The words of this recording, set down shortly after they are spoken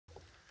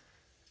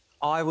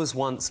I was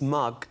once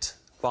mugged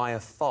by a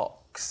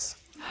fox.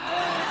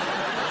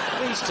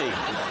 Please, Steve.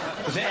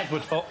 Was it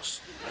Edward Fox?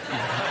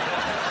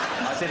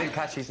 I didn't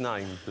catch his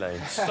name,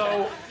 please.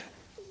 So,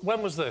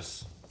 when was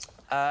this?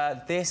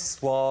 This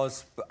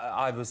was...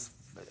 I was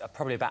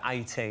probably about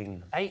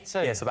 18.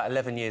 18? Yes, about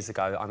 11 years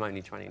ago. I'm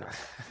only 29.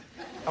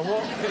 And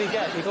what did he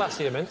get? Your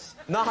glacier mints?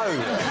 No!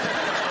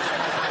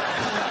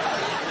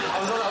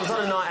 I was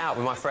on a night out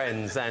with my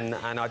friends and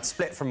I'd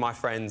split from my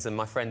friends and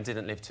my friend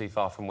didn't live too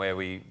far from where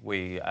we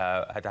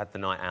had the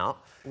night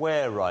out.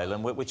 Where,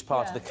 Rylan? Which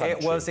part of the country?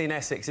 It was in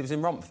Essex. It was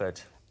in Romford.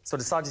 So I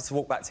decided to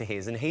walk back to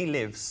his and he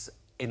lives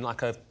in,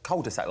 like, a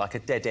cul-de-sac, like a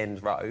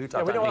dead-end road.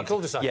 Yeah, we know what a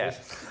cul-de-sac is.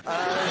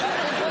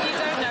 What you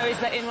don't know is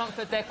that in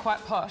Romford they're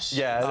quite posh.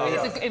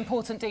 Yeah. It's an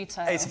important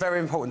detail. It's a very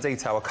important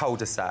detail, a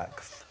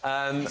cul-de-sac.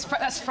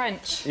 That's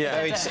French. Yeah. No,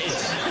 it's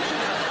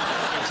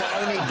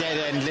only dead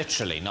end,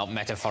 literally, not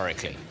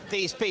metaphorically.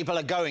 These people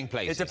are going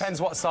places. It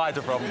depends what side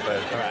of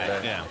Romford.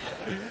 Right, yeah.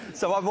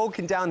 So I'm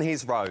walking down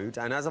his road,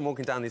 and as I'm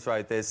walking down this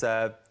road, there's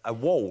a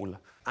wall,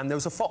 and there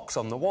was a fox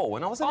on the wall,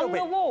 and I was a little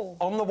bit... On the wall?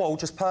 On the wall,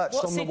 just perched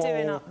on the wall. What's he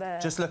doing up there?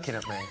 Just looking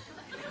at me.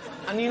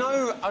 And, you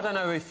know, I don't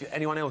know if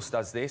anyone else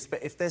does this,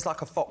 but if there's,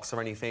 like, a fox or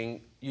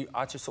anything,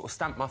 I just sort of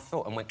stamped my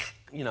foot and went,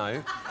 you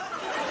know,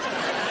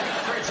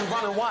 for it to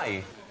run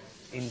away.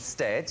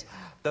 Instead,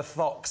 the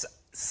fox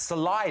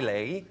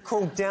slyly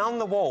crawled down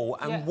the wall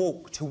and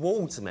walked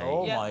towards me.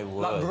 Oh, my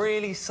word. Like,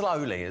 really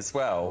slowly as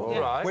well.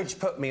 Right. Which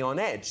put me on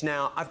edge.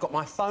 Now, I've got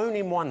my phone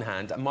in one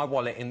hand and my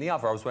wallet in the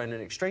other. I was wearing an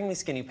extremely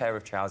skinny pair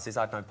of trousers.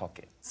 I had no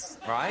pockets,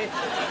 right?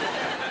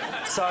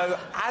 So,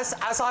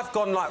 as I've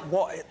gone, like,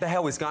 what the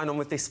hell is going on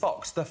with this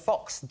fox? The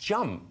fox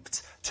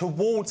jumped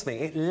towards me.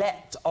 It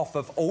leapt off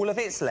of all of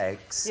its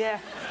legs. Yeah.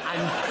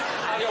 And...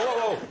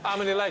 Whoa. How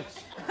many legs?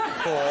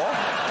 4.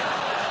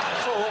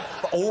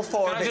 All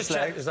 4 of its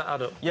legs. Does that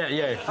add up? Yeah.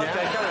 OK,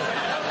 come on.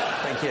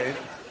 Thank you.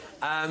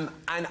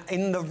 And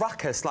in the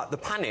ruckus, like the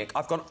panic,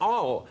 I've gone,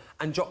 oh,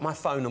 and dropped my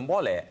phone and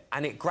wallet,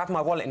 and it grabbed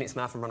my wallet in its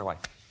mouth and ran away.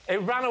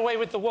 It ran away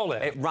with the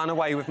wallet? It ran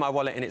away with my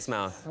wallet in its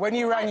mouth. When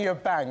you rang your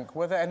bank,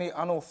 were there any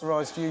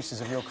unauthorised uses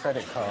of your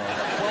credit card?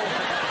 Well,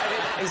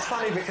 it's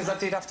funny because I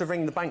did have to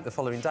ring the bank the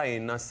following day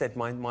and I said,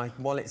 my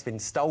wallet's been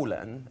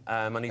stolen,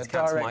 I need to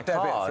cancel my cards. A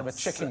direct debit from a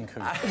chicken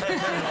coop.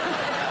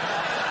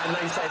 And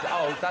they said,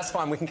 oh, that's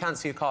fine, we can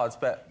cancel your cards,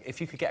 but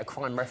if you could get a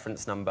crime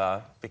reference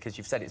number because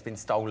you've said it's been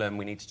stolen,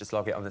 we need to just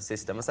log it on the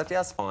system. I said, yeah,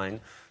 that's fine.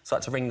 So I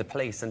had to ring the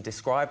police and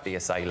describe the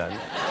assailant. And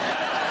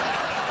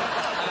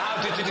how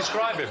did you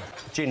describe him?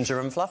 Ginger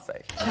and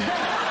fluffy.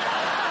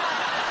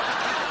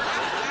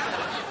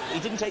 He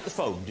didn't take the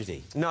phone, did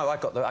he? No, I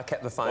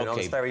kept the phone. Okay. I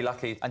was very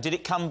lucky. And did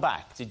it come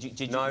back? Did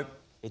you... No.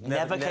 It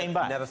never came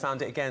back? Never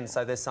found it again,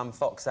 so there's some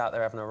fox out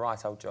there having a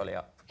right old jolly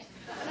up.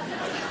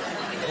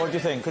 What do you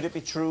think? Could it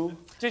be true?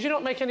 Did you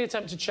not make any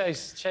attempt to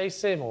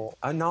chase him, or...?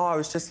 No, I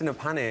was just in a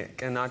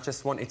panic, and I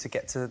just wanted to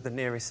get to the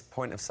nearest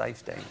point of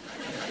safety.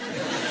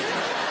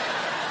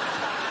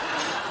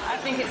 I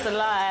think it's a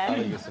lie. I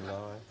think it's a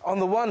lie. On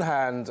the one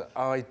hand,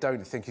 I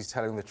don't think he's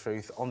telling the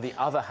truth. On the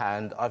other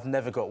hand, I've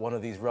never got one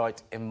of these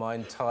right in my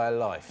entire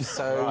life.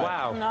 So,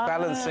 Wow. No.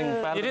 balancing...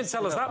 You didn't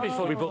tell us that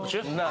before we booked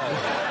you. No.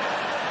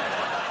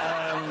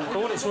 For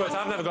what it's worth,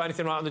 I've never got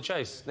anything right on the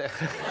chase.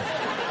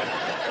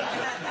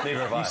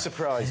 Neither have I. You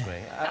surprised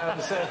me.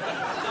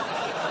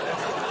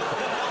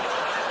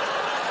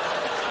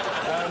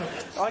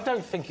 I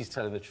don't think he's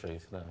telling the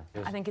truth, no.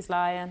 I think he's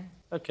lying.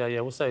 OK, yeah,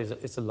 we'll say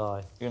it's a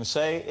lie. You're going to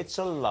say it's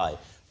a lie.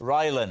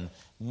 Rylan,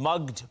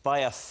 mugged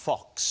by a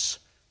fox.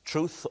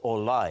 Truth or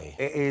lie?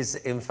 It is,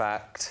 in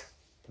fact,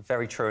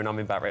 very true, and I'm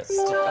embarrassed.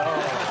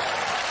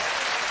 Oh.